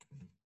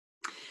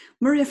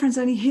Maria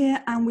Franzoni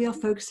here, and we are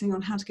focusing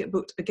on how to get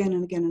booked again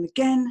and again and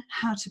again,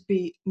 how to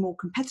be more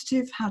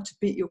competitive, how to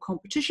beat your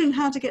competition,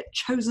 how to get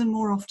chosen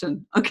more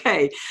often.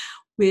 Okay,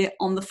 we're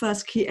on the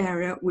first key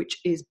area,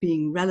 which is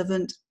being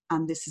relevant,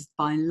 and this is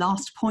my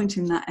last point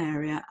in that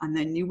area, and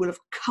then you will have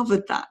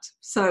covered that.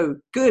 So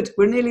good,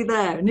 we're nearly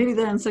there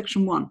in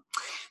section 1.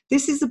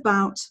 This is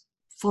about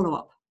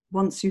follow-up.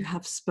 Once you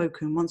have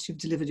spoken, once you've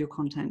delivered your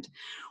content,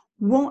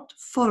 what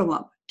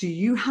follow-up do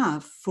you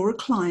have for a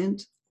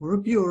client or a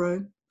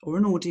bureau or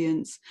an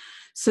audience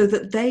so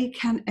that they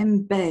can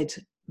embed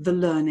the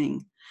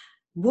learning?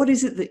 What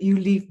is it that you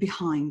leave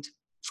behind?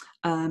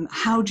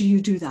 How do you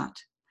do that?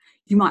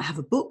 You might have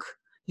a book,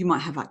 you might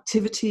have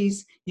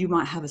activities, you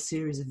might have a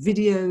series of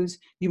videos,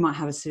 you might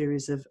have a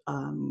series of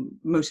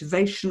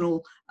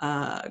motivational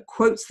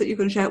quotes that you're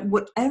going to share.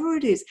 Whatever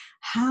it is,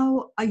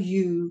 how are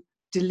you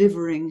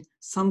delivering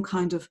some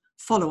kind of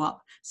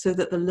follow-up so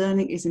that the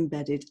learning is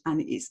embedded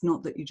and it's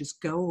not that you just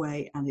go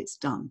away and it's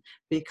done?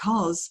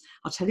 Because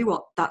I'll tell you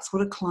what, that's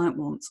what a client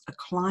wants. A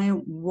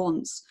client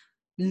wants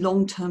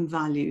long-term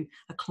value.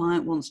 A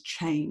client wants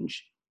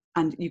change.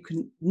 And you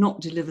can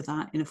not deliver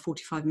that in a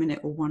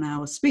 45-minute or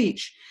 1-hour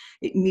speech.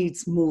 It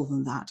needs more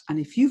than that. And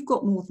if you've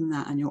got more than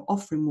that and you're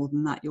offering more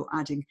than that, you're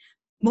adding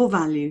more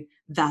value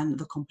than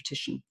the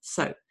competition.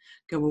 So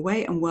go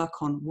away and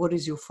work on what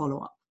is your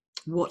follow-up.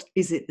 What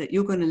is it that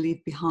you're going to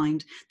leave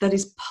behind that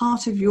is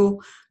part of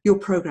your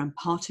program,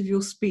 part of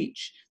your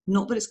speech?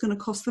 Not that it's going to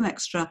cost them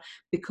extra,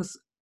 because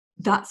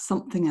that's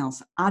something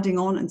else. Adding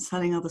on and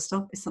selling other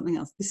stuff is something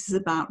else. This is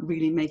about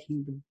really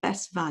making the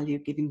best value,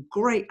 giving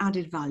great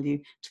added value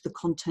to the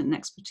content and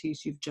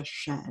expertise you've just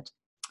shared,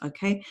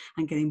 okay?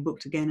 And getting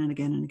booked again and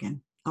again and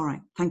again. All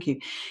right, thank you.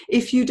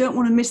 If you don't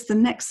want to miss the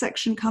next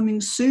section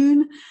coming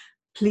soon,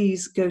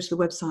 please go to the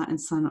website and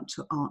sign up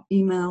to our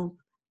email,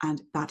 and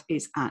that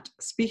is at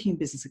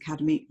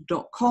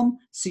speakingbusinessacademy.com.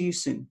 See you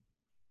soon.